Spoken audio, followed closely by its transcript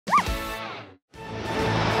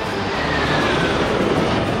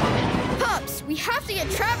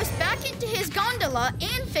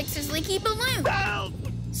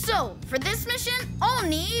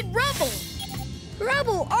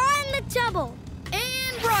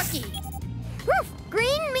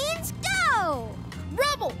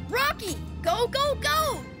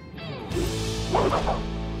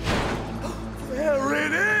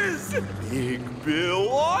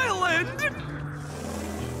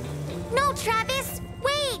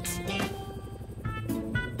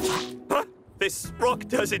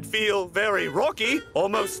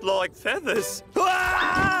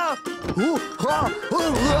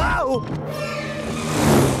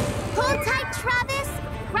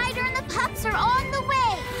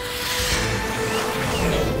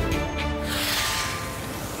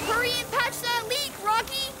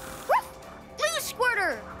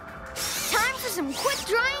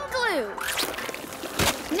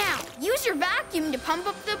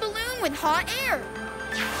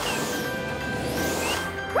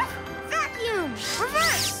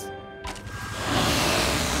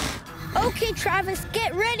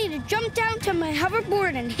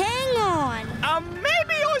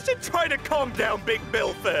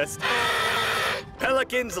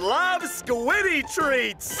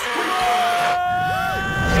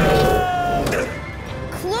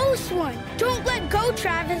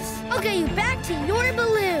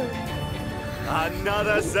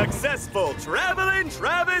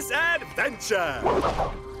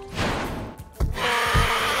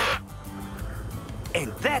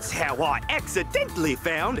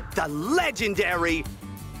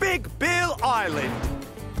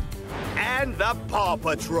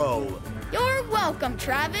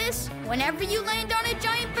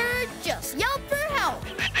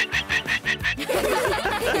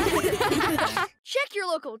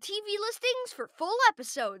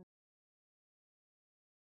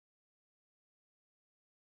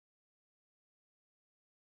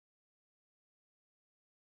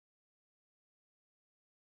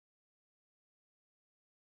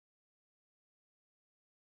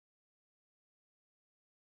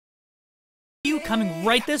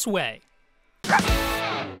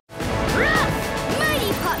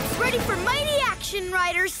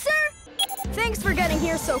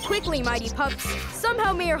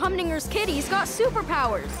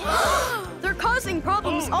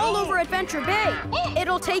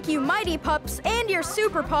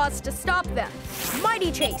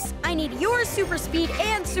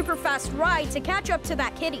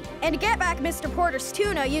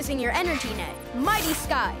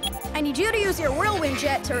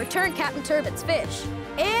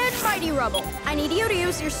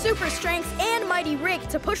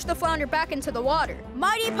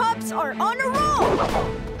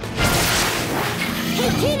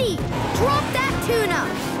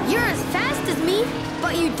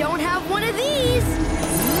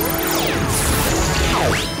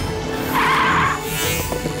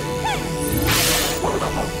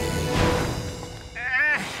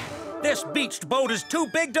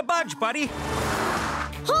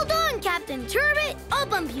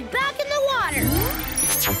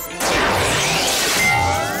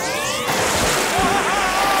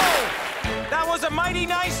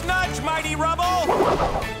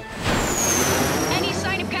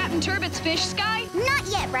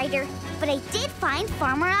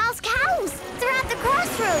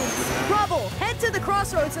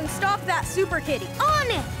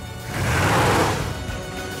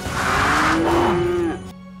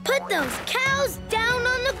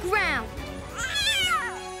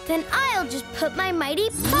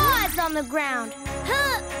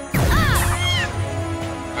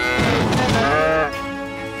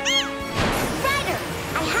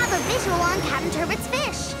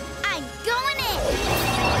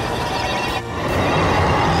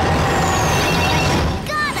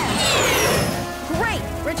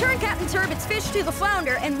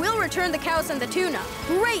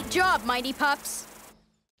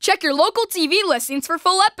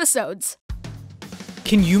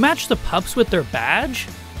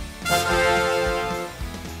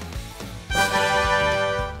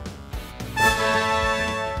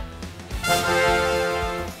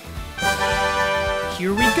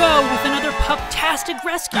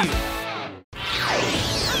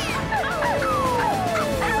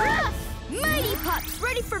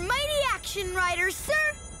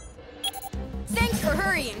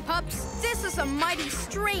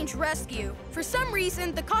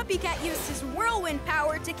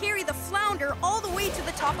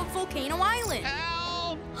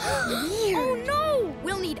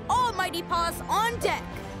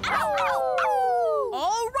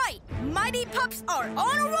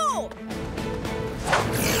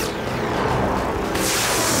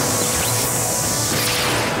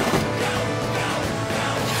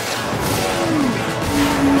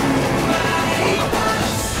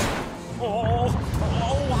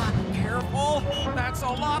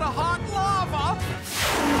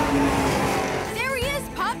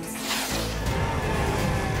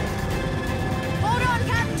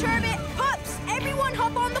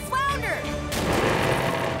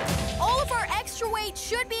weight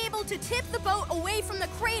should be able to tip the boat away from the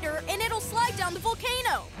crater, and it'll slide down the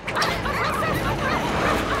volcano.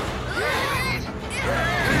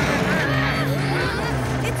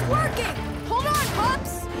 It's working! Hold on,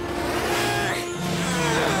 Pups!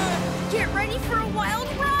 Get ready for a wild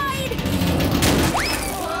ride!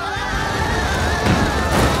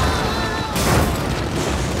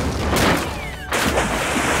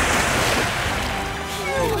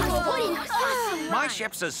 My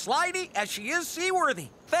ship's as slidey as she is seaworthy.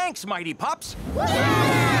 Thanks, Mighty Pups.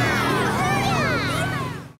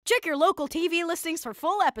 Check your local TV listings for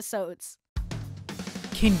full episodes.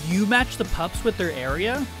 Can you match the pups with their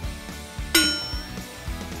area?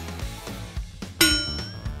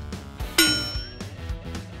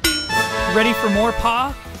 Ready for more,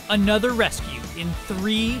 Pa? Another rescue in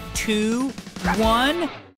 3, 2, 1.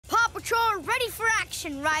 Paw Patrol ready for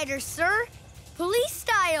action, Riders, sir. Police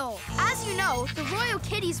style. As you know, the royal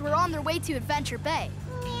kitties were on their way to Adventure Bay.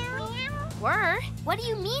 Were? What do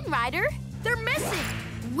you mean, Ryder? They're missing.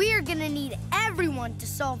 We're gonna need everyone to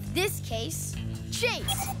solve this case.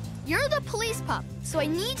 Chase, you're the police pup, so I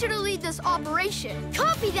need you to lead this operation.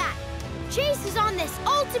 Copy that. Chase is on this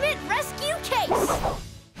ultimate rescue case.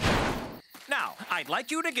 Now, I'd like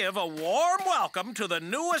you to give a warm welcome to the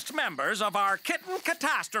newest members of our Kitten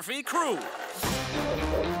Catastrophe crew.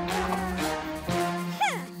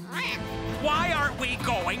 Why aren't we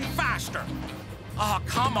going faster? Oh,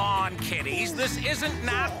 come on, kitties. This isn't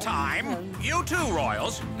nap time. You too,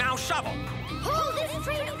 Royals. Now shovel. Pull this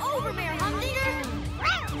train over, Mayor Humdinger.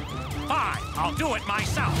 Fine, I'll do it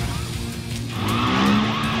myself.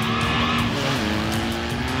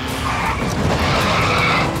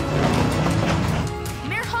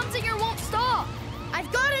 Mayor Humdinger won't stop.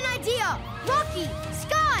 I've got an idea. Rocky,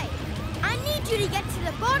 Skye, I need you to get to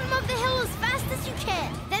the bottom of the hill as fast as you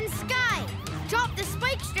can. Then Skye, drop the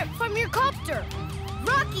spike strip from your copter.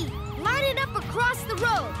 Rocky, line it up across the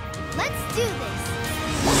road. Let's do this.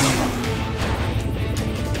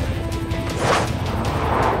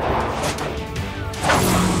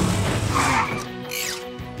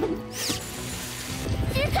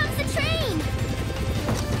 Here comes the train.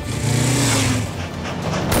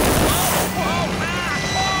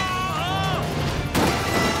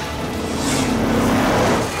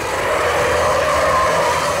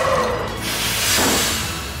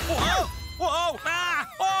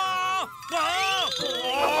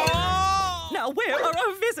 Now, where are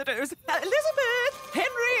our visitors? Elizabeth!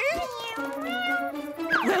 Henry!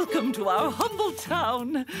 Welcome to our humble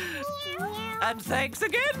town. And thanks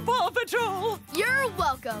again, Paw Patrol! You're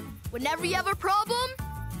welcome. Whenever you have a problem,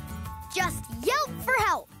 Just yelp for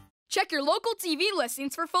help. check your local TV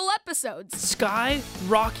listings for full episodes. Skye,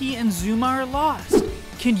 Rocky, and Zuma are lost.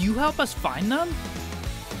 Can you help us find them?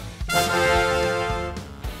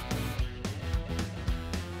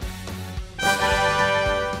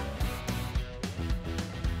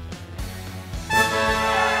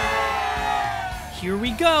 Here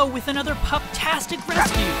we go with another pup-tastic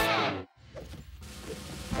rescue.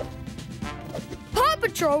 Paw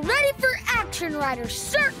Patrol ready for action, Riders,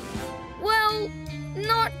 sir. Well,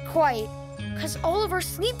 not quite, because all of our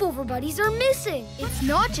sleepover buddies are missing. It's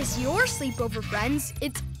not just your sleepover friends,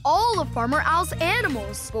 it's all of Farmer Owl's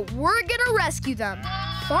animals. But we're gonna rescue them.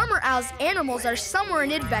 Farmer Owl's animals are somewhere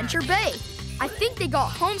in Adventure Bay. I think they got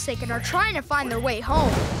homesick and are trying to find their way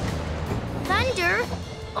home. Thunder?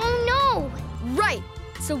 Oh no! Right,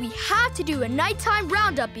 so we have to do a nighttime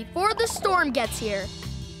roundup before the storm gets here.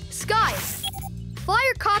 Skye, fly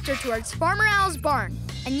your copter towards Farmer Owl's barn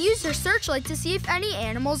and use your searchlight to see if any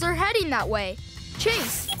animals are heading that way.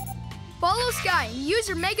 Chase, follow Skye and use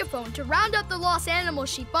your megaphone to round up the lost animals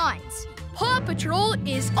she finds. Paw Patrol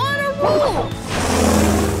is on a roll!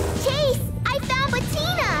 Chase, I found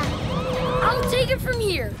Bettina! I'll take it from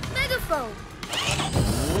here. Megaphone.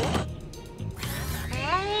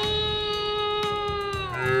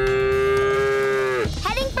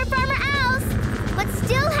 Heading for Farmer Owl's, but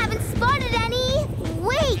still haven't spotted any.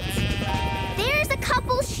 Wait! There's a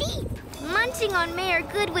couple sheep munching on Mayor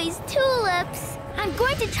Goodway's tulips. I'm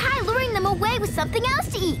going to try luring them away with something else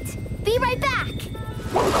to eat. Be right back.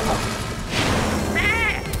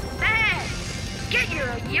 Get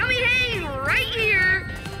your yummy hay right here.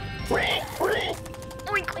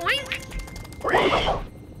 Oink, oink.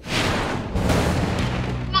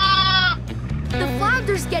 The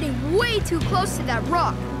flounder's getting way too close to that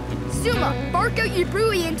rock. Zuma, bark out your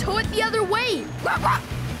buoy and tow it the other way.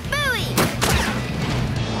 Buoy!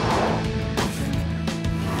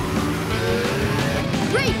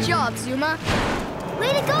 Great job, Zuma.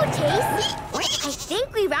 Way to go, Chase. I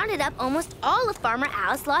think we rounded up almost all of Farmer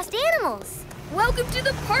Owl's lost animals. Welcome to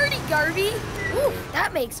the party, Garvey. Ooh,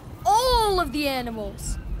 that makes all of the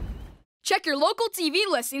animals. Check your local TV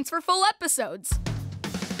listings for full episodes.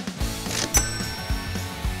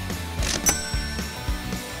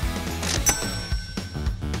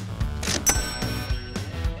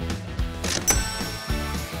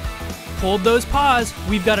 Hold those paws.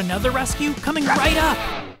 We've got another rescue coming right up.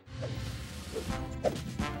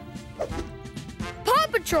 Paw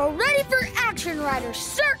Patrol ready for action, riders,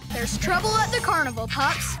 sir. There's trouble at the carnival,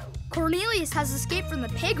 pups. Cornelius has escaped from the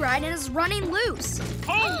pig ride and is running loose.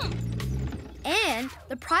 Oh! And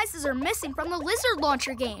the prizes are missing from the lizard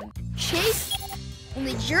launcher game. Chase, we'll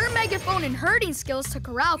need your megaphone and herding skills to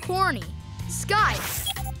corral Corny. Skye,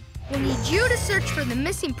 we'll need you to search for the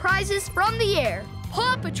missing prizes from the air.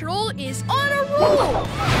 Paw Patrol is on a roll!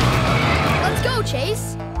 Let's go,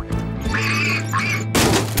 Chase.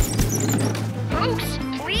 Folks,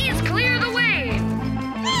 please clear the way.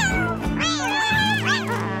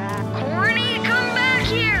 Corny, come back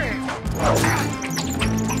here.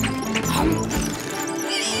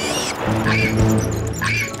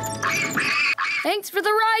 Thanks for the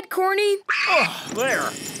ride, Corny. Oh, there.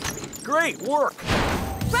 Great work.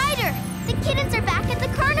 Ryder, the kittens are back at the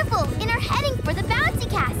carnival and are heading for the bouncy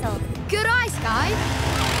castle. Good eye, Skye.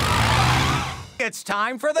 It's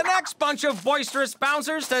time for the next bunch of boisterous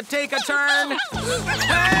bouncers to take a turn.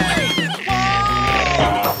 Hey!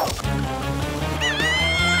 Whoa!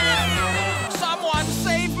 Someone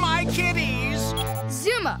save my kitties!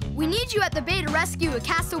 Zuma, we need you at the bay to rescue a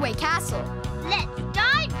castaway castle. Let's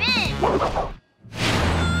dive in.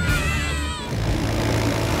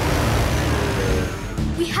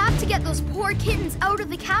 We have to get those poor kittens out of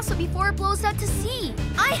the castle before it blows out to sea.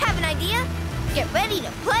 I have an idea. Get ready to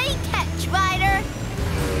play catch, Ryder.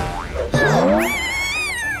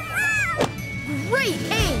 Great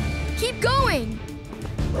aim! Keep going!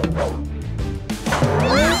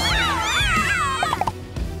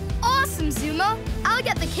 Awesome, Zuma! I'll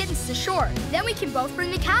get the kittens to shore. Then we can both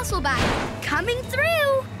bring the castle back. Coming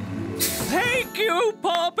through! Thank you,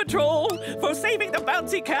 Paw Patrol, for saving the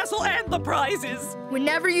bouncy castle and the prizes.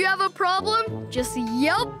 Whenever you have a problem, just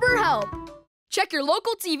yelp for help. Check your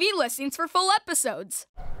local TV listings for full episodes.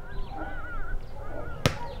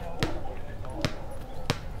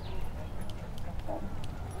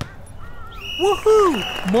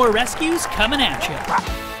 Woohoo! More rescues coming at you.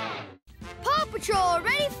 Paw Patrol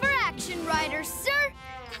ready for action, riders, sir.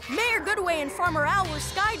 Mayor Goodway and Farmer Al were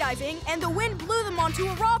skydiving, and the wind blew them onto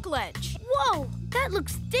a rock ledge. Whoa, that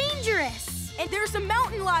looks dangerous. And there's a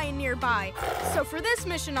mountain lion nearby. So for this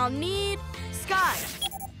mission, I'll need Skye.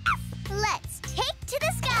 Let's take to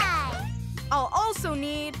the sky. I'll also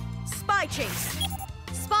need Spy Chase.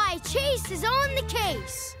 Spy Chase is on the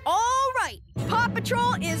case. All right, Paw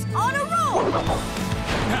Patrol is on a roll.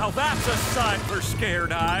 Now that's a sight for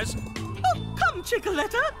scared eyes. Oh, come,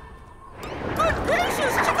 Chickaletta. Good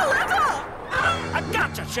gracious, Chickaletta! I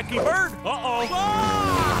gotcha, Chicky Bird. Uh-oh.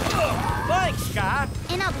 Thanks, Skye.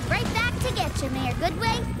 And I'll be right back to get you, Mayor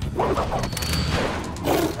Goodway.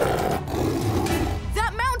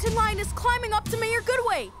 That mountain lion is climbing up to Mayor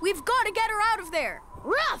Goodway. We've got to get her out of there.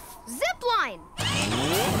 Ruff, zip line.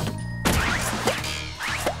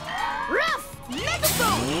 Ruff,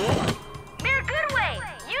 megaphone. Mayor Goodway,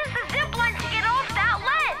 use the zip line to get off that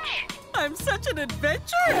ledge. I'm such an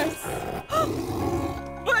adventurous.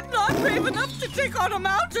 But not brave enough to take on a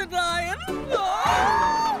mountain lion.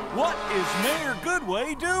 What is Mayor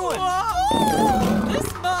Goodway doing?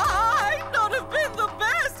 This might not have been the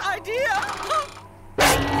best idea.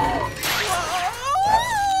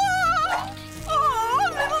 Oh,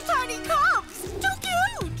 little tiny cubs. Too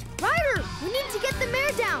cute. Ryder, we need to get the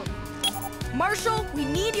mare down. Marshall, we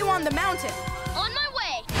need you on the mountain. On my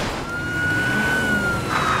way.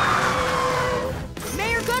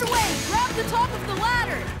 Mayor Goodway, grab the top of the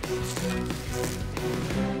ladder.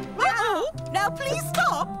 Uh-oh. Now please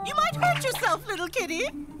stop. You might hurt yourself, little kitty.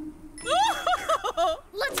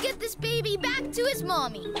 Let's get this baby back to his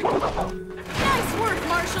mommy. Nice work,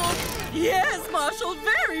 Marshall. Yes, Marshall,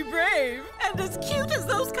 very brave. And as cute as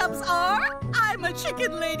those cubs are, I'm a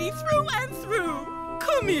chicken lady through and through.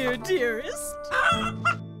 Come here, dearest.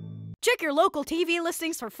 Check your local TV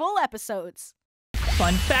listings for full episodes.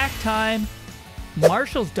 Fun fact time.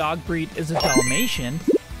 Marshall's dog breed is a Dalmatian,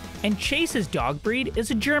 and Chase's dog breed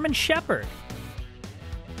is a German Shepherd.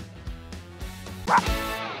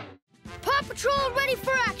 Paw Patrol ready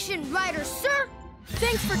for action, riders, sir.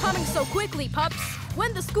 Thanks for coming so quickly, pups.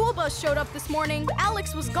 When the school bus showed up this morning,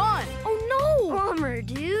 Alex was gone. Oh no! Bummer,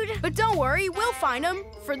 dude. But don't worry, we'll find him.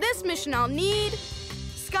 For this mission, I'll need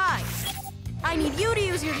Skye. I need you to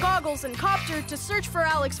use your goggles and copter to search for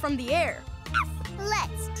Alex from the air.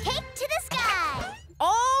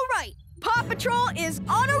 Patrol is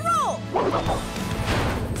on a roll!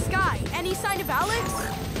 Skye, any sign of Alex?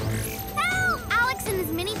 Help! Alex and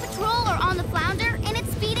his mini patrol are on the flounder, and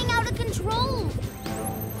it's speeding out of control.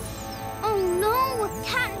 Oh no!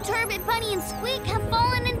 Cat and Turbot, Bunny, and Squeak have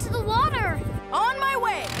fallen into the water. On my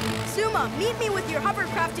way! Zuma, meet me with your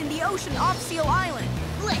hovercraft in the ocean off Seal Island.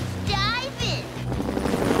 Let's dive in.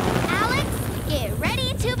 Alex, get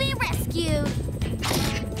ready to be rescued.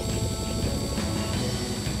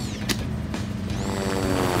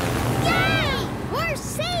 Yay! We're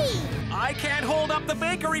safe! I can't hold up the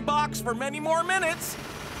bakery box for many more minutes.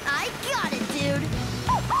 I got it, dude.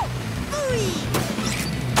 Ooh.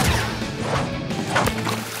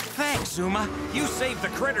 Thanks, Zuma. You saved the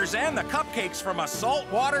critters and the cupcakes from a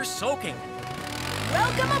saltwater soaking.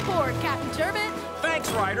 Welcome aboard, Captain Turbot. Thanks,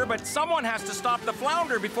 Ryder, but someone has to stop the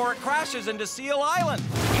flounder before it crashes into Seal Island.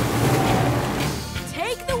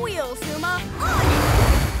 Take the wheel, Zuma.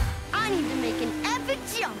 I need to make an epic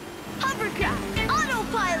jump. Hovercraft,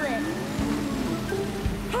 autopilot.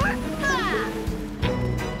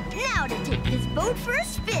 Now to take this boat for a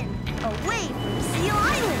spin, away from Seal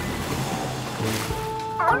Island.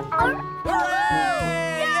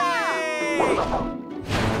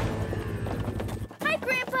 Hi,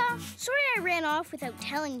 Grandpa. Sorry I ran off without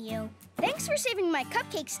telling you. Thanks for saving my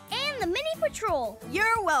cupcakes and the mini patrol.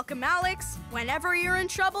 You're welcome, Alex. Whenever you're in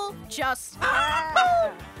trouble, just...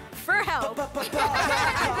 for help.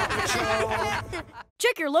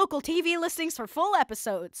 Check your local TV listings for full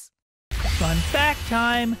episodes. Fun fact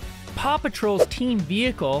time! PAW Patrol's team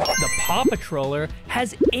vehicle, the PAW Patroller,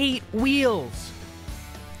 has 8 wheels.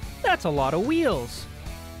 That's a lot of wheels.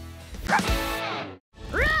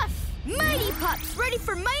 Ruff! Mighty Pups, ready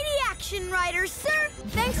for mighty action, riders, sir!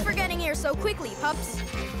 Thanks for getting here so quickly, Pups.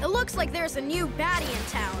 It looks like there's a new baddie in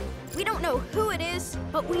town. We don't know who it is,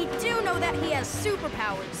 but we do know that he has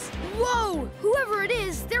superpowers. Whoa! Whoever it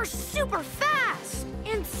is, they're super fast!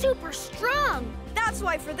 And super strong! That's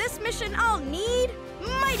why for this mission, I'll need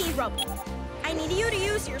Mighty Rubble. I need you to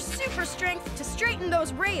use your super strength to straighten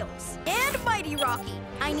those rails. And Mighty Rocky,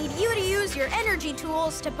 I need you to use your energy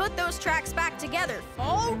tools to put those tracks back together.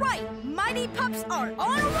 All right, Mighty Pups are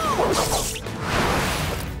on a roll!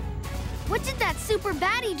 What did that super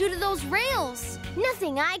baddie do to those rails?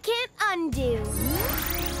 Nothing I can't undo.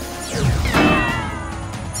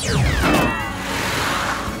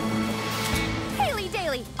 Haley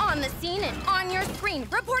Daily, on the scene and on your screen,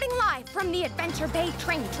 reporting live from the Adventure Bay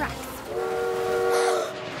train tracks.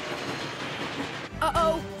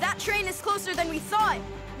 Uh-oh, that train is closer than we thought.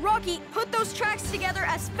 Rocky, put those tracks together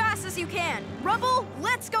as fast as you can. Rubble,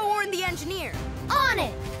 let's go warn the engineer. On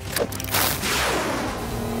it!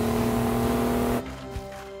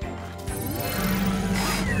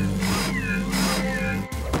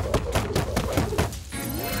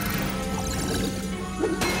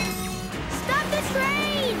 Stop the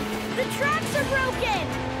train! The tracks are broken!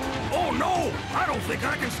 Oh, no! I don't think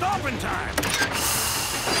I can stop in time.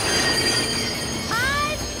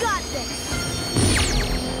 I've got this!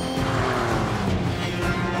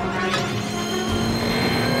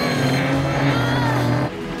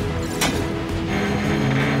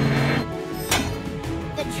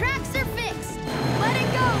 The tracks are fixed! Let it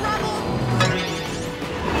go, Rubble!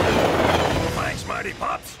 Thanks, Mighty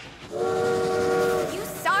Pups. You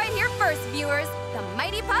saw it here first, viewers. The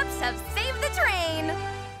Mighty Pups have saved the train.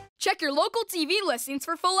 Check your local TV listings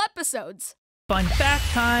for full episodes. Fun fact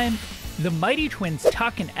time! The Mighty Twins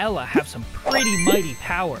Tuck and Ella have some pretty mighty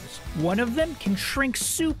powers. One of them can shrink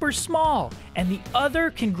super small, and the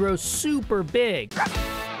other can grow super big.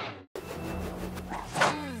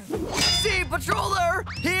 Sea Patroller,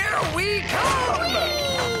 here we come!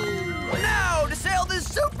 Now to sail this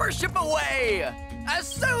super ship away! As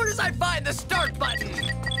soon as I find the start button!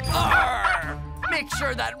 Arr! Make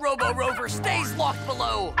sure that Robo-Rover stays locked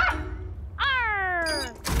below!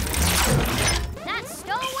 Arr! That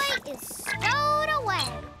stowaway is stowed away.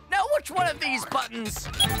 Now which one of these buttons?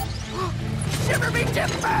 Shiver me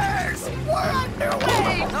timbers! We're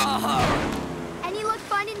underway! Any luck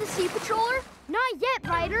finding the Sea Patroller? Not yet,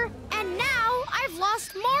 Ryder. And now I've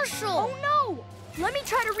lost Marshall. Oh no! Let me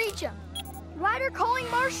try to reach him. Ryder calling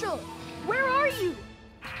Marshall. Where are you?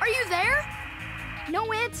 Are you there?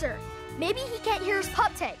 No answer. Maybe he can't hear his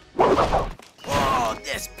pup tag. Oh,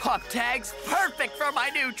 this pup tag's perfect for my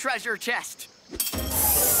new treasure chest!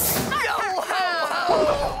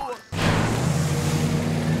 Yo-ho-ho!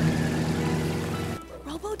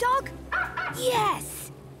 Robo-Dog?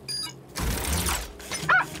 Yes!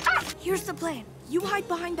 Here's the plan. You hide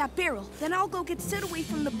behind that barrel, then I'll go get Sid away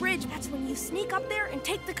from the bridge. That's when you sneak up there and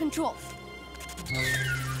take the control.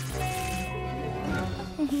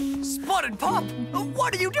 Spotted Pup,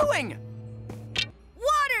 what are you doing?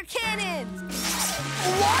 Water cannons!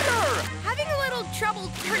 Water! Having a little trouble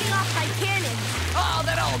turning off my cannons. Oh,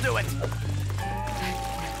 then I'll do it.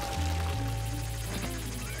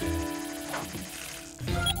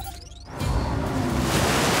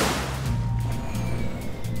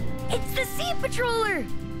 It's the Sea Patroller!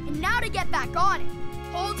 And now to get back on it.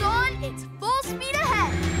 Hold on, it's full speed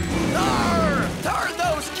ahead. Arr! Turn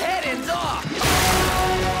those cannons off!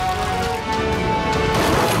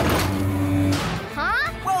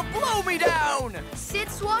 Huh? Well, blow me down! Sit,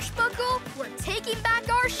 Swashbuckle, we're taking back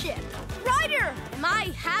our ship. Ryder, am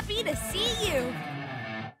I happy to see you?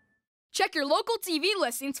 Check your local TV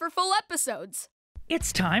listings for full episodes.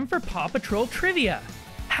 It's time for PAW Patrol Trivia.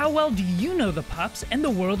 How well do you know the pups and the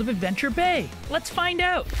world of Adventure Bay? Let's find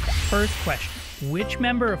out. First question. Which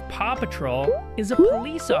member of PAW Patrol is a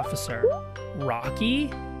police officer?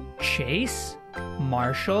 Rocky, Chase,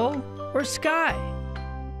 Marshall, or Skye?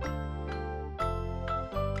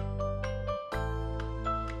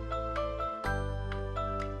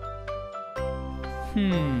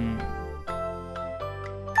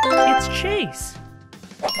 It's Chase.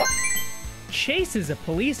 Chase is a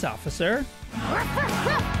police officer. PAW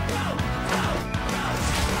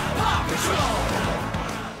Patrol!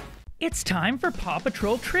 It's time for PAW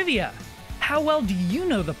Patrol Trivia. How well do you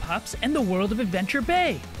know the pups and the world of Adventure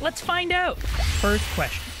Bay? Let's find out. First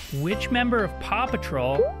question. Which member of PAW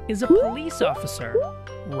Patrol is a police officer?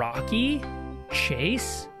 Rocky,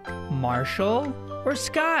 Chase, Marshall, or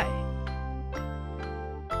Skye?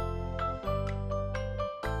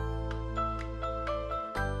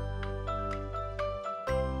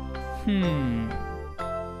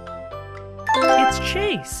 It's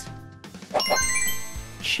Chase.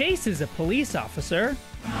 Chase is a police officer.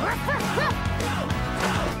 PAW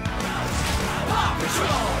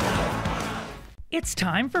Patrol! It's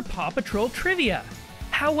time for PAW Patrol Trivia.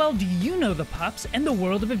 How well do you know the pups and the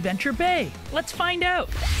world of Adventure Bay? Let's find out.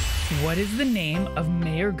 What is the name of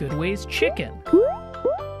Mayor Goodway's chicken?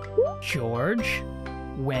 George,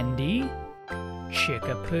 Wendy,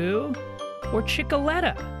 Chickapoo, or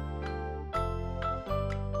Chickaletta?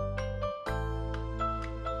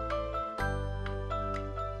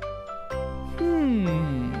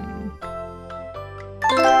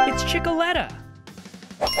 It's Chickaletta.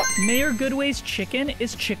 Mayor Goodway's chicken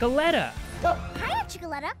is Chickaletta. Hiya,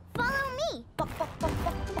 Chickaletta. Follow me.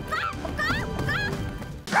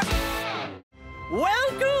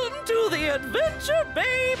 Welcome to the Adventure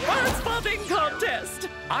Bay Bird Spotting Contest.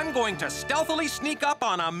 I'm going to stealthily sneak up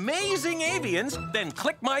on amazing avians, then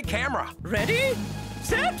click my camera. Ready,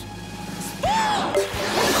 set, spot!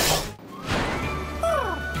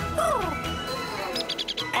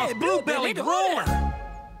 A blue-bellied roller!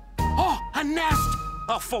 Oh, a nest!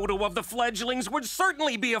 A photo of the fledglings would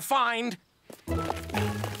certainly be a find.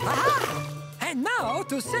 Aha! And now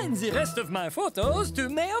to send the rest of my photos to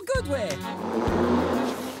Mayor Goodway.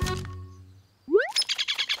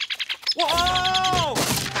 Whoa!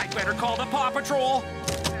 I'd better call the PAW Patrol.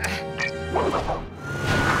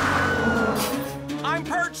 I'm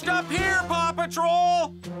perched up here, PAW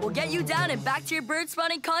Patrol! We'll get you down and back to your bird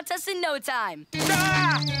spotting contest in no time.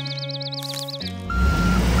 Ah!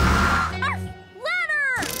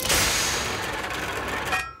 Ladder!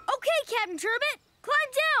 Okay, Captain Turbot,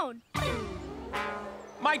 climb down.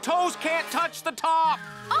 My toes can't touch the top.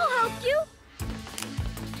 I'll help you.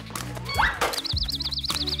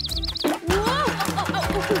 Whoa!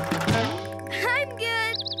 I'm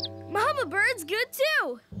good. Mama Bird's good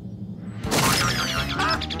too.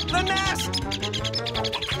 The nest!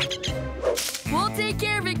 We'll take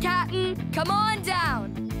care of it, Captain. Come on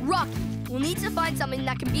down. Rocky, we'll need to find something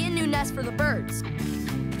that can be a new nest for the birds.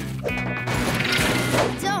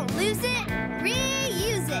 Don't lose it,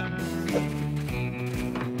 reuse it.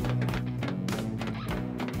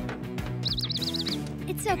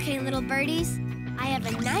 It's okay, little birdies. I have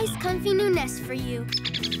a nice, comfy new nest for you.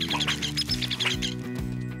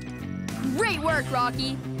 Great work,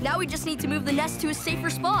 Rocky. Now we just need to move the nest to a safer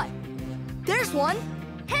spot. There's one.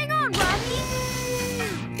 Hang on, Rocky.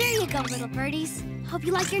 There you go, little birdies. Hope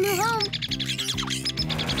you like your new home.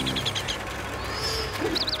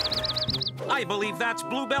 I believe that's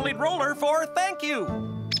blue-bellied roller for thank you.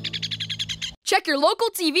 Check your local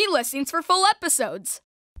TV listings for full episodes.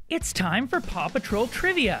 It's time for PAW Patrol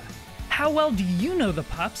Trivia. How well do you know the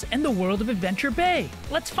pups and the world of Adventure Bay?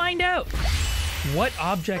 Let's find out. What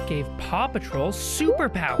object gave PAW Patrol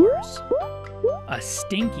superpowers? A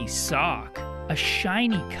stinky sock, a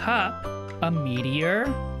shiny cup, a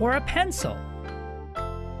meteor, or a pencil?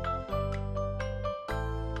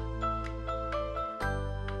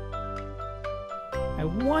 I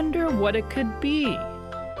wonder what it could be.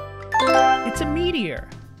 It's a meteor.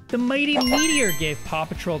 The mighty meteor gave Paw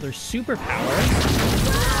Patrol their superpowers.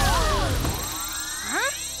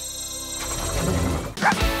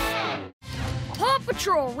 Paw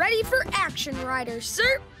Patrol ready for action, riders,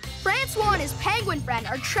 sir. Francois and his penguin friend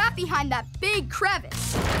are trapped behind that big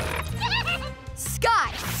crevice.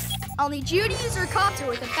 Skye, I'll need you to use your copter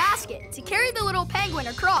with a basket to carry the little penguin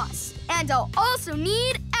across. And I'll also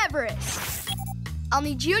need Everest. I'll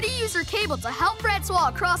need you to use your cable to help Francois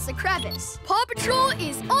across the crevice. Paw Patrol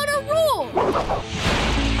is on a roll!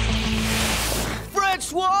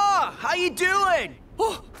 Francois, how you doing?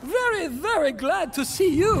 Oh, very, very glad to see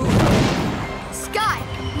you. Skye,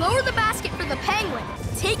 lower the basket for the penguin.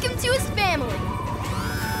 Take him to his family.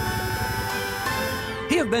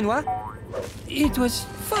 Here, Benoit. It was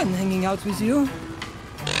fun hanging out with you.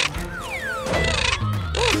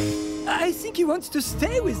 Oh, I think he wants to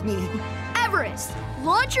stay with me. Everest,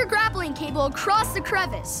 launch your grappling cable across the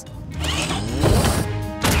crevice.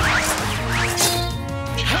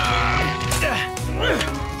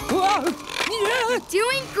 Whoa, yeah. You're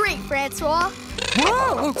doing great, Francois.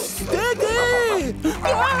 Whoa, steady!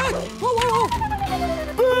 Ah, whoa, whoa, whoa.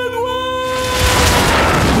 Benoit!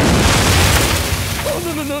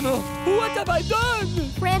 Oh, no. What have I done?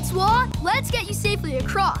 Francois, let's get you safely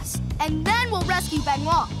across, and then we'll rescue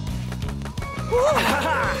Benoit.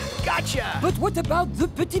 Gotcha! But what about the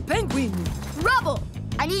petit penguin? Rubble,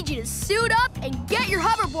 I need you to suit up and get your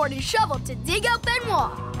hoverboard and shovel to dig out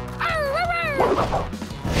Benoit.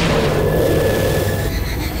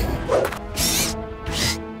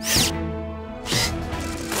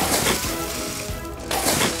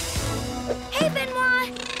 Hey,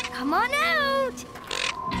 Benoit! Come on out!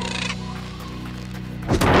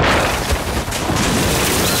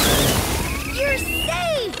 You're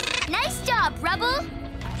safe! Nice job, Rubble!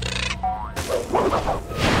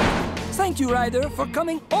 Thank you, Ryder, for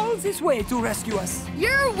coming all this way to rescue us.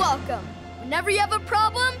 You're welcome. Whenever you have a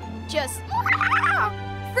problem, just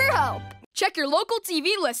for help. Check your local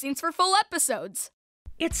TV listings for full episodes.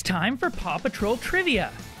 It's time for Paw Patrol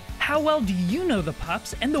Trivia. How well do you know the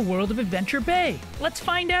pups and the world of Adventure Bay? Let's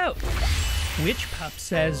find out. Which pup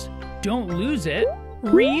says, "Don't lose it,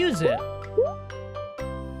 reuse it"?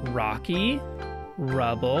 Rocky,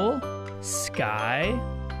 Rubble, Skye,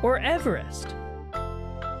 or Everest?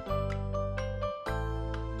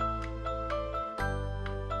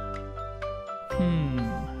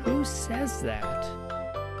 Who says that?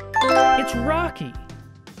 It's Rocky.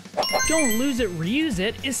 "Don't lose it, reuse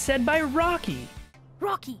it" is said by Rocky.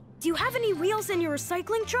 Rocky, do you have any wheels in your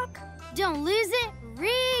recycling truck? Don't lose it,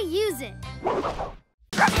 reuse it.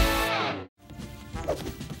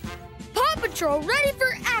 Paw Patrol ready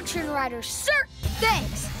for action, riders, sir!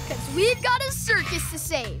 Thanks, because we've got a circus to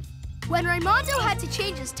save. When Raimondo had to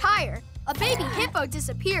change his tire, a baby hippo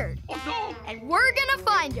disappeared. And we're gonna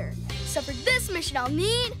find her. So for this mission, I'll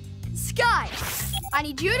need Skye. I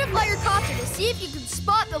need you to fly your copter to see if you can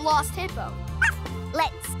spot the lost hippo.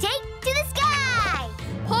 Let's take to the sky!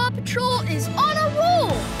 Paw Patrol is on a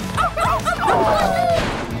roll!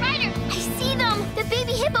 Ryder, I see them! The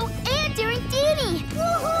baby hippo and Daring Danny!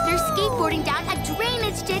 They're skateboarding down a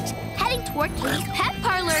drainage ditch, heading toward Katie's pet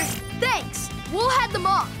parlor. Thanks! We'll head them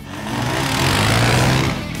off.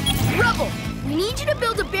 Rubble, we need you to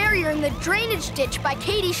build a barrier in the drainage ditch by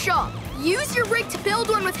Katie's shop. Use your rig to build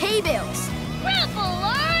one with hay bales. Rubble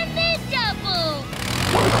on the double!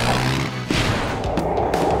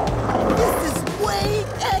 This is way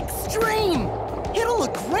extreme! It'll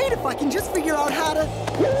look great if I can just figure out how to...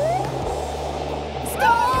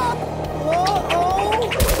 Stop!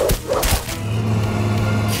 Uh-oh!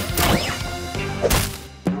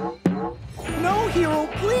 No, Hero,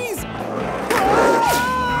 please!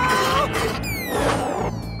 Ah!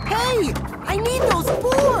 Hey! I need those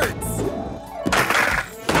boards!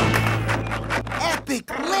 Epic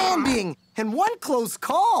landing! And one close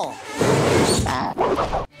call!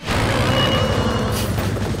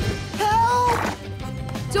 Help!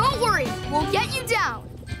 Don't worry, we'll get you down.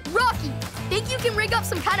 Rocky, think you can rig up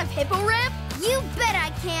some kind of hippo ramp? You bet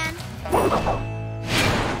I can!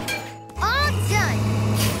 All done!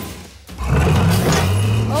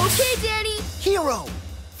 Okay, Danny. Hero,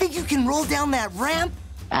 think you can roll down that ramp?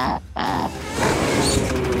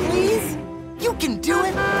 Please? You can do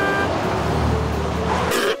it!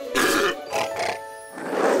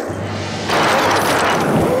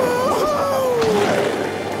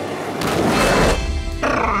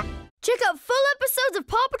 Check out full episodes of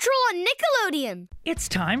Paw Patrol on Nickelodeon. It's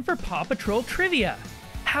time for Paw Patrol Trivia.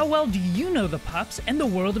 How well do you know the pups and the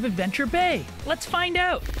world of Adventure Bay? Let's find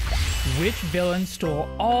out. Which villain stole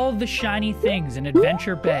all the shiny things in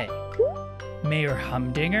Adventure Bay? Mayor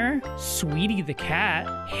Humdinger, Sweetie the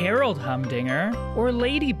cat, Harold Humdinger, or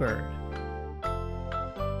Ladybird?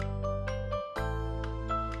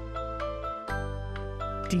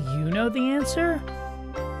 Do you know the answer?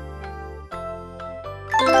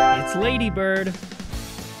 It's Ladybird.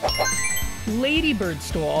 Ladybird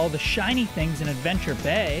stole all the shiny things in Adventure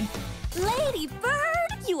Bay.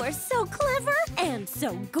 Ladybird, you are so clever and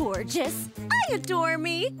so gorgeous. I adore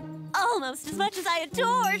me. Almost as much as I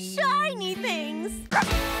adore shiny things.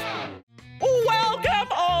 Welcome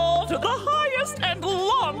all to the highest and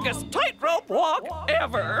longest tightrope walk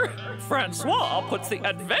ever. Francois puts the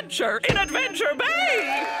adventure in Adventure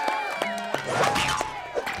Bay.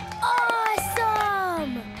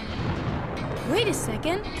 Awesome! Wait a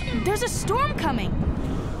second. There's a storm coming.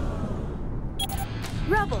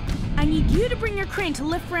 Rubble, I need you to bring your crane to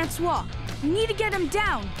lift Francois. We need to get him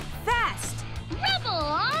down, fast. Rubble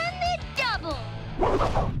on the double.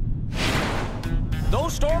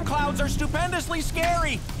 Those storm clouds are stupendously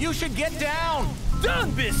scary. You should get down.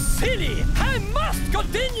 Don't be silly! I must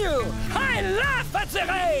continue! I laugh at the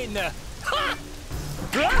rain! Ha!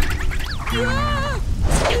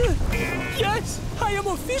 Yes, I am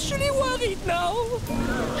officially worried now.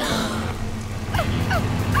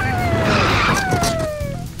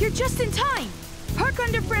 You're just in time. Park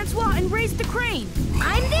under Francois and raise the crane.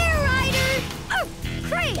 I'm there, Ryder. Oh,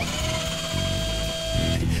 crane.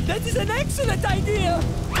 That is an excellent idea.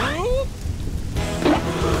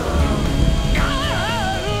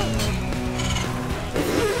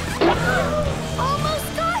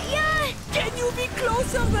 Almost got ya. Can you be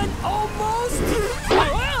closer than almost?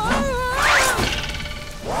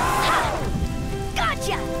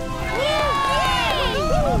 Gotcha.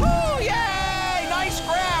 Woohoo! Yay! Nice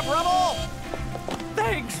grab, Rubble.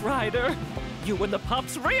 Thanks, Ryder. You and the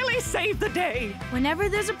pups really saved the day. Whenever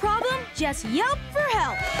there's a problem, just yelp for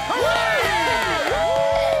help.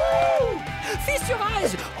 Feast your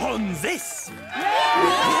eyes on this.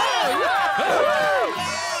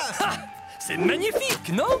 C'est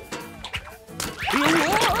magnifique, non?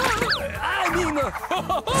 I mean...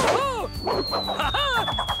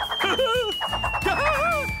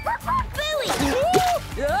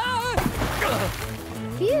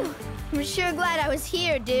 Phew. I'm sure glad I was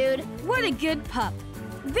here, dude. What a good pup.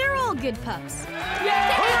 They're all good pups.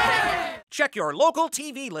 Check your local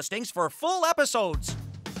TV listings for full episodes.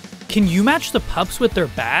 Can you match the pups with their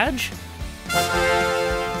badge?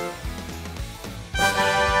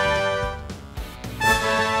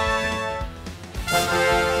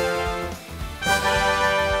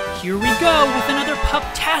 Here we go with another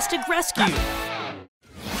pup-tastic rescue.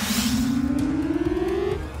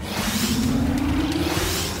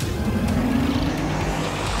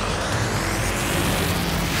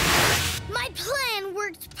 My plan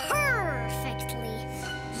worked perfectly.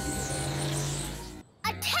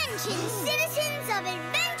 Attention, citizens of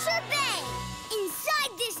Adventure Bay!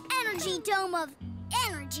 Inside this energy dome of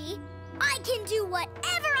energy, I can do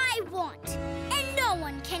whatever I want, and no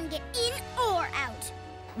one can get in or out.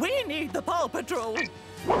 We need the PAW Patrol.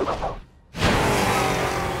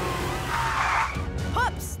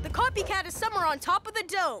 Pups, the copycat is somewhere on top of the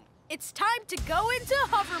dome. It's time to go into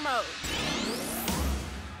hover mode.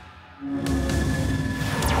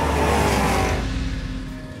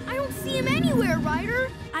 I don't see him anywhere, Ryder.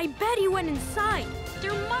 I bet he went inside.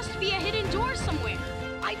 There must be a hidden door somewhere.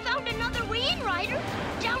 I found another way in, Ryder,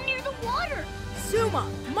 down near the water. Suma,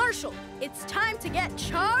 Marshall, it's time to get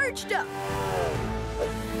charged up.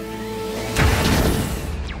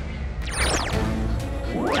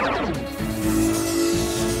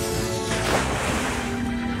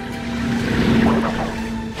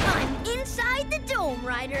 I'm inside the dome,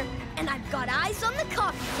 Ryder, and I've got eyes on the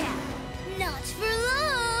copycat. Not for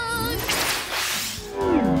long.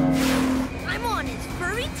 I'm on his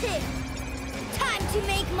furry tail. Time to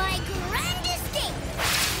make my grand escape.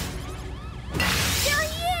 There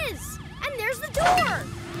he is! And there's the door!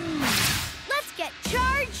 Let's get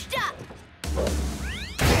charged up.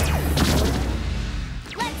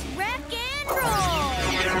 Let's rock and roll!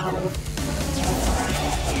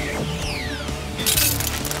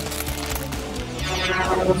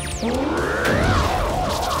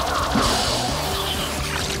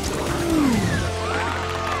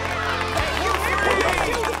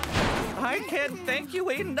 I can't thank you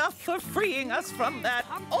enough for freeing us from that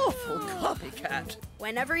awful copycat.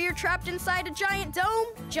 Whenever you're trapped inside a giant dome,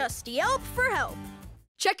 just yelp for help.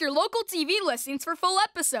 Check your local TV listings for full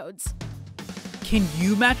episodes. Can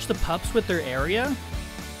you match the pups with their area?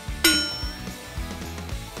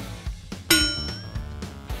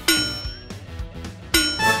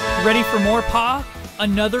 Ready for more, Pa?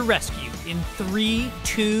 Another rescue in 3,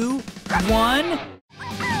 2, 1.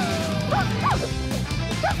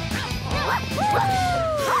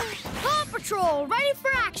 Paw Patrol, ready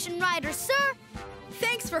for action, Riders, sir.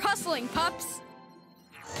 Thanks for hustling, pups.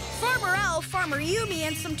 Farmer Al, Farmer Yumi,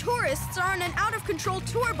 and some tourists are on an out-of-control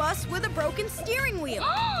tour bus with a broken steering wheel.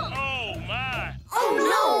 Oh, my.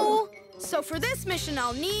 Oh, no! So for this mission,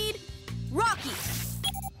 I'll need Rocky.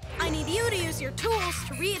 I need you to use your tools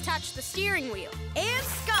to reattach the steering wheel. And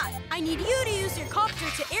Skye, I need you to use your copter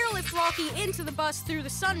to airlift Rocky into the bus through the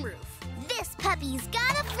sunroof. This puppy's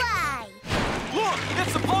gonna fly. Look,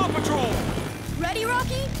 it's the Paw Patrol. Ready,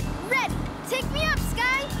 Rocky? Ready. Take me up,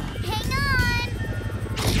 Skye. Hang on.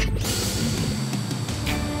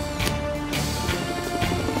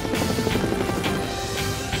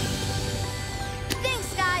 Thanks,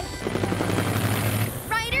 Skye.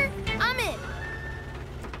 Ryder, I'm in.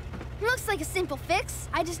 Looks like a simple fix.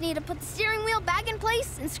 I just need to put the steering wheel back in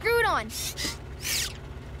place and screw it on.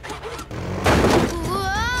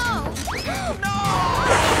 Whoa!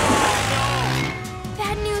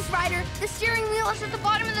 Bad news, Ryder. The steering wheel is at the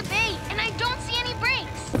bottom of the bay, and I don't see any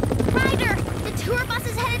brakes. Ryder, the tour bus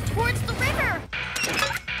is headed towards the river.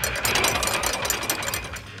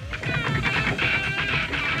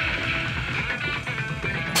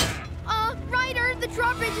 Ryder, the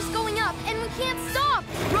drawbridge is going up, and we can't stop.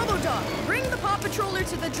 Robo-Dog, bring the Paw Patroller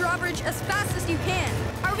to the drawbridge as fast as you can.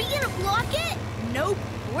 Are we gonna block it? Nope.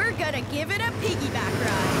 We're gonna give it a piggyback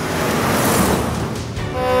ride.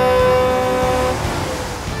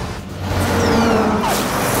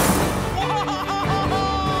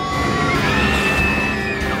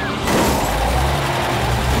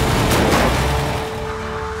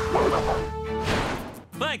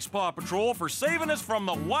 Thanks, Paw Patrol, for saving us from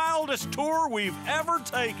the wildest tour we've ever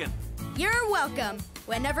taken. You're welcome.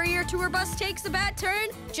 Whenever your tour bus takes a bad turn,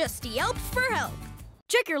 just yelp for help.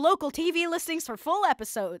 Check your local TV listings for full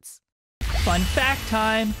episodes. Fun fact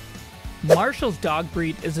time. Marshall's dog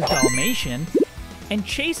breed is a Dalmatian, and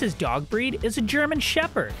Chase's dog breed is a German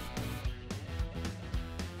Shepherd.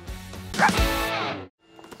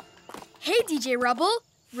 Hey, DJ Rubble.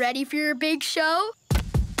 Ready for your big show?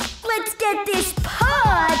 Let's get this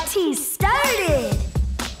party started!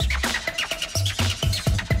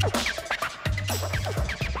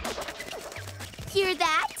 Hear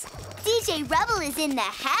that? DJ Rubble is in the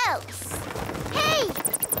house. Hey,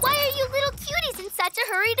 why are you little cuties in such a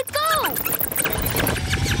hurry to go?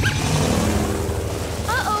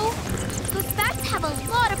 Uh-oh, those bats have a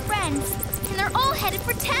lot of friends, and they're all headed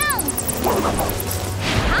for town.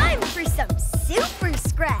 Time for some super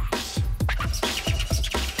scratch.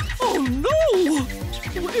 Oh no!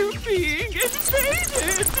 We're being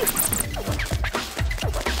invaded!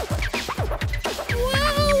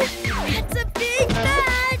 Whoa! That's a big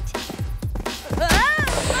bat!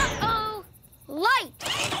 Uh-oh! Light!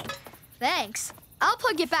 Thanks. I'll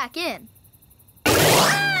plug it back in.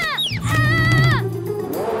 Ah! Ah!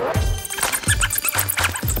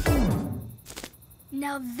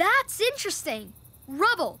 Now that's interesting.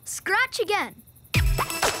 Rubble, scratch again.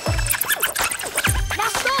 Now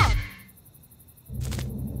stop!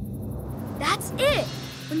 That's it!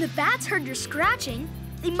 When the bats heard your scratching,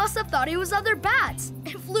 they must have thought it was other bats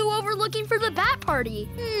and flew over looking for the bat party.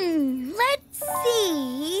 Let's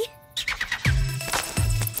see.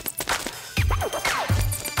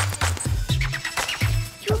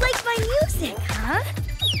 You like my music, huh?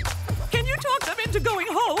 Can you talk them into going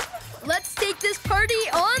home? Let's take this party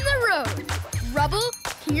on the road. Rubble,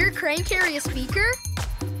 can your crane carry a speaker?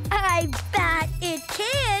 I bet it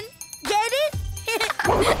can. Get it?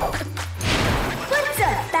 What's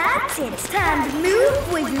up, bats? It's time to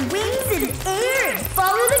move with your wings in the air and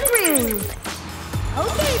follow the groove.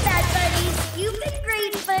 Okay, Bat Buddies, you've been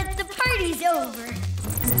great, but the party's over.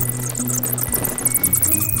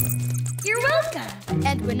 You're welcome.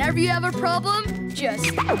 And whenever you have a problem, just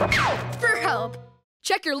for help.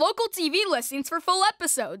 Check your local TV listings for full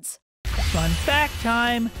episodes. Fun fact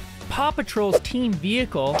time. Paw Patrol's team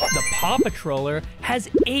vehicle, the Paw Patroller, has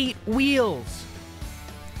 8 wheels.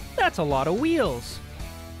 That's a lot of wheels.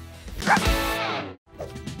 Paw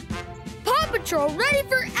Patrol ready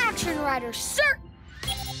for action, Riders, sir!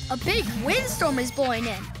 A big windstorm is blowing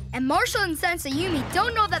in, and Marshall and Sensei Yumi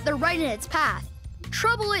don't know that they're right in its path.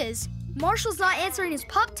 Trouble is, Marshall's not answering his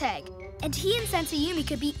pup tag, and he and Sensei Yumi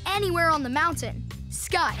could be anywhere on the mountain.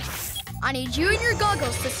 Skye, I need you and your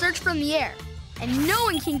goggles to search from the air, and no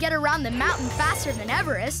one can get around the mountain faster than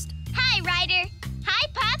Everest. Hi, Ryder. Hi,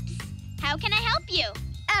 Pups. How can I help you?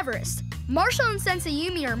 Everest, Marshall and Sensei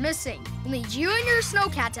Yumi are missing. We'll need you and your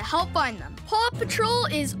snowcat to help find them. Paw Patrol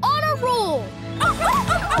is on a roll.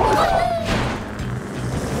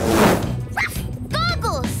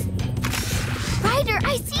 Goggles! Ryder,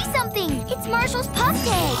 I see something. It's Marshall's pup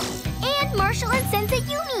tag. And Marshall and Sensei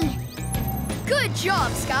Yumi. Good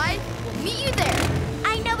job, Skye. We'll meet you there.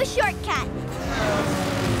 I know a shortcut.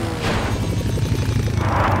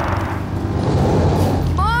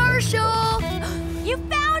 Marshall! You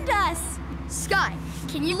found us! Skye,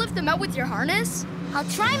 can you lift them out with your harness? I'll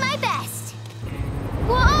try my best.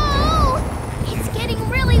 Whoa! It's getting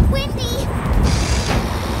really windy.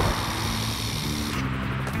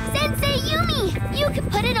 Sensei Yumi, you can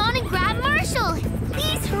put it on and grab Marshall.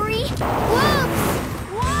 Please hurry. Whoops!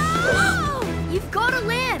 Whoa! You've got to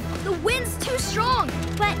land. The wind's too strong.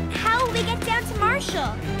 But how will we get down to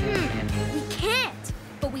Marshall? We can't.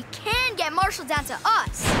 But we can get Marshall down to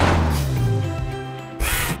us.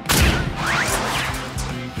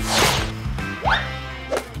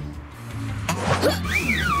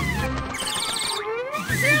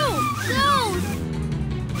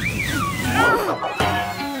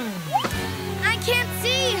 I can't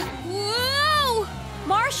see. Whoa!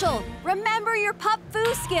 Marshall, remember your pup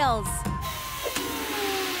foo skills.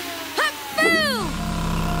 Pup foo!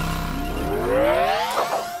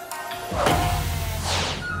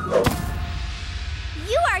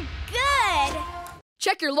 You are good!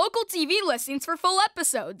 Check your local TV listings for full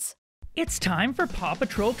episodes. It's time for Paw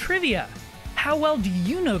Patrol Trivia. How well do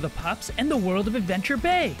you know the pups and the world of Adventure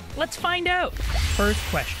Bay? Let's find out. First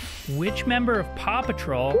question. Which member of Paw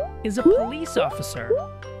Patrol is a police officer?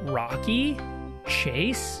 Rocky,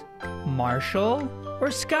 Chase, Marshall,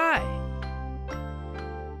 or Skye?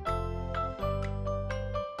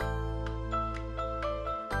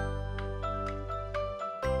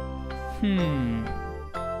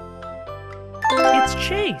 It's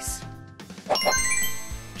Chase.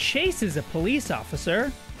 Chase is a police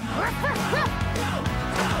officer.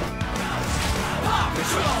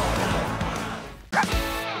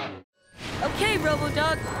 Okay,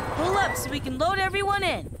 Robo-Dog, pull up so we can load everyone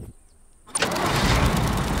in. Robo-Dog,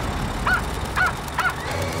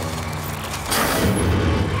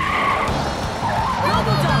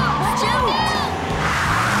 watch out!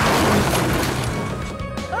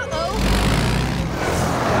 Uh-oh.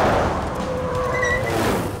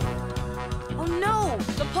 Oh no,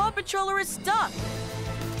 the Paw Patroller is stuck.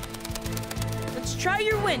 Let's try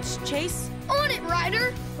your winch, Chase. On it,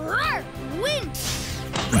 Ryder! Roar! Winch!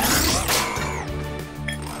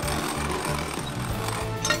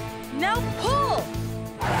 Now pull!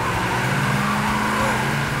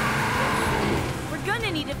 We're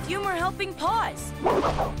gonna need a few more helping paws.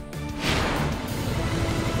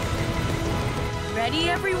 Ready,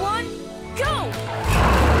 everyone? Go!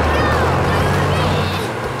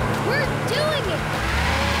 We're doing it!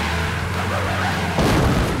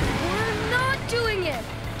 We're not doing it!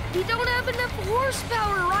 We don't have enough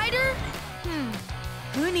horsepower, Ryder!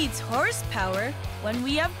 Who needs horsepower when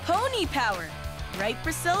we have pony power? Right,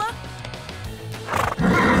 Priscilla?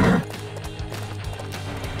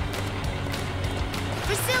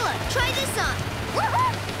 Priscilla, try this on.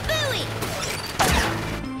 Buoy!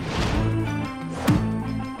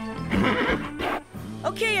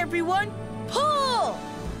 Okay, everyone, pull!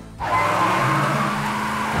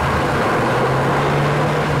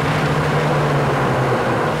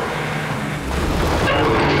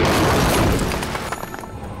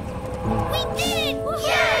 We did it!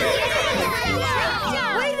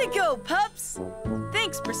 Way to go, pups!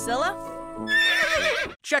 Thanks, Priscilla.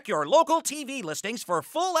 Check your local TV listings for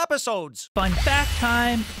full episodes. Fun fact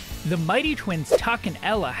time. The Mighty Twins Tuck and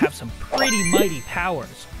Ella have some pretty mighty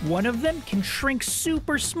powers. One of them can shrink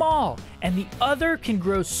super small, and the other can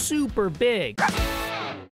grow super big.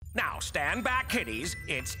 Now stand back, kitties.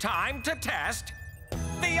 It's time to test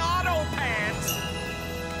the auto pants.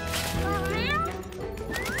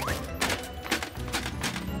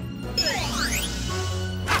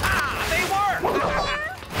 Ha-ha! They work!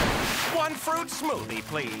 One fruit smoothie,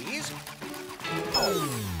 please.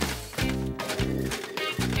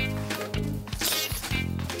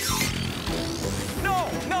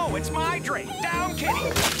 No, it's my drink. Down,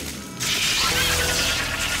 kitty.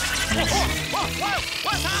 Whoa,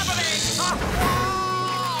 what's happening?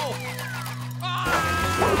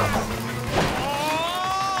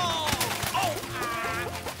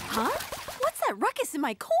 Huh? What's that ruckus in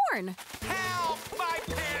my corn? Help! My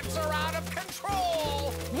pants are out of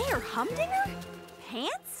control! Mayor Humdinger?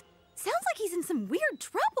 Pants? Sounds like he's in some weird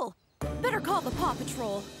trouble. Better call the Paw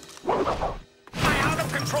Patrol. My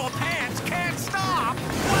out-of-control pants can't stop!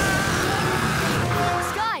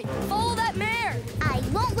 Skye, follow that mare! I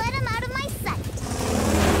won't let him out of my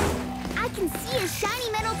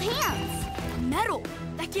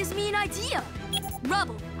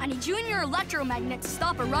junior electromagnet to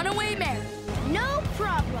stop a runaway mare. No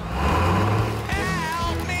problem.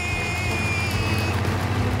 Help me!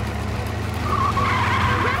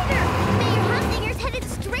 Ryder, Mayor Humdinger's headed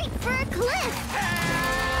straight for a cliff.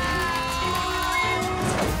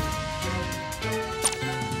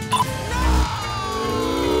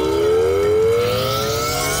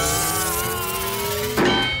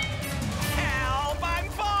 Help! I'm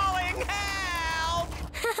falling! Help!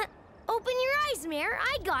 Open your eyes, Mayor.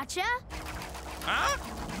 I gotcha. Huh?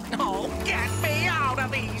 Oh, get me out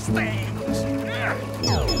of these things!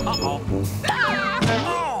 Uh-oh.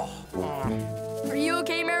 Ah! Oh. Are you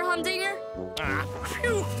okay, Mayor Humdinger?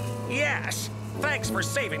 Phew. Yes. Thanks for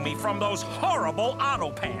saving me from those horrible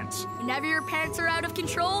auto pants. Whenever your pants are out of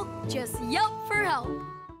control, just yelp for help.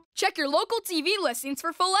 Check your local TV listings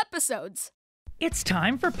for full episodes. It's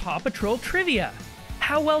time for PAW Patrol Trivia.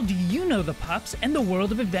 How well do you know the pups and the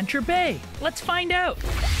world of Adventure Bay? Let's find out.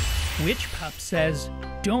 Which pup says,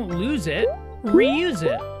 "Don't lose it, reuse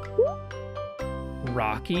it"?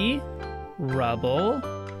 Rocky, Rubble,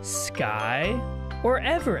 Skye, or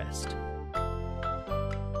Everest?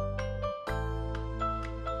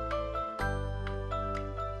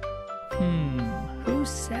 Who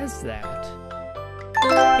says that?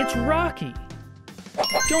 It's Rocky.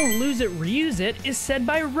 "Don't lose it, reuse it" is said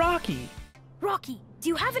by Rocky. Rocky, do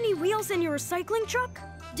you have any wheels in your recycling truck?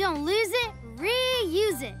 Don't lose it,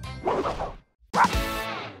 reuse it.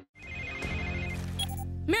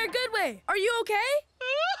 Mayor Goodway, are you okay?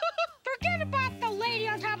 Forget about the lady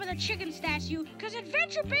on top of the chicken statue, because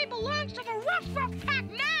Adventure Bay belongs to the Rough Rough Pack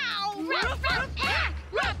now! Rough Rough Pack!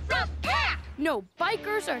 Rough Rough Pack! No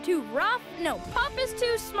bikers are too rough, no pup is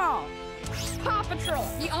too small. PAW Patrol.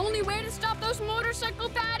 The only way to stop those motorcycle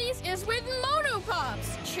baddies is with Moto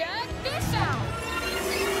Pups. Check this out.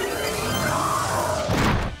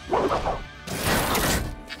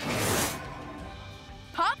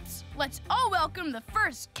 Pups, let's all welcome the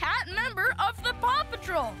first cat member of the PAW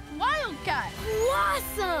Patrol, Wildcat.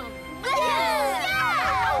 Awesome!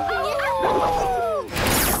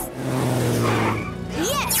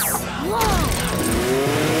 Yes! Whoa!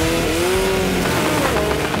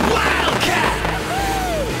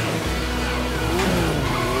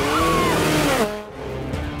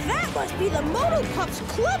 That must be the Moto Pups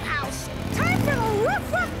clubhouse. Time for the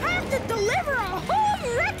Rough Rough Pack to deliver a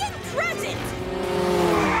home-wrecking present.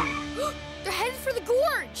 They're headed for the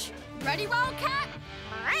gorge. Ready, Wildcat?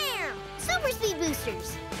 Super speed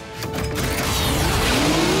boosters.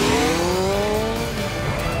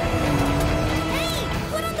 Hey,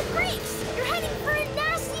 put on the brakes. You're heading for a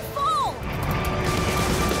nasty fall.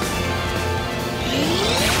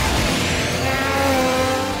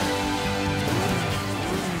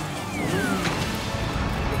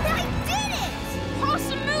 I did it!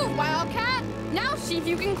 Awesome move, Wildcat. Now see if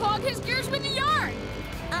you can clog his gears with the yarn.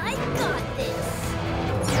 I got this.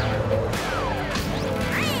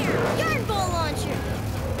 Yarn ball launcher.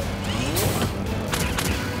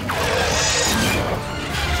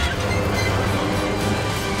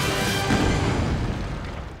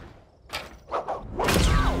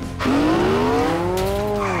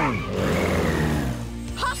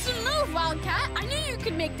 Awesome move, Wildcat. I knew you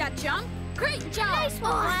could make that jump. Great job. Nice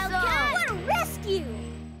one, Wildcat. What a rescue.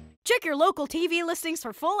 Check your local TV listings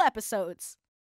for full episodes.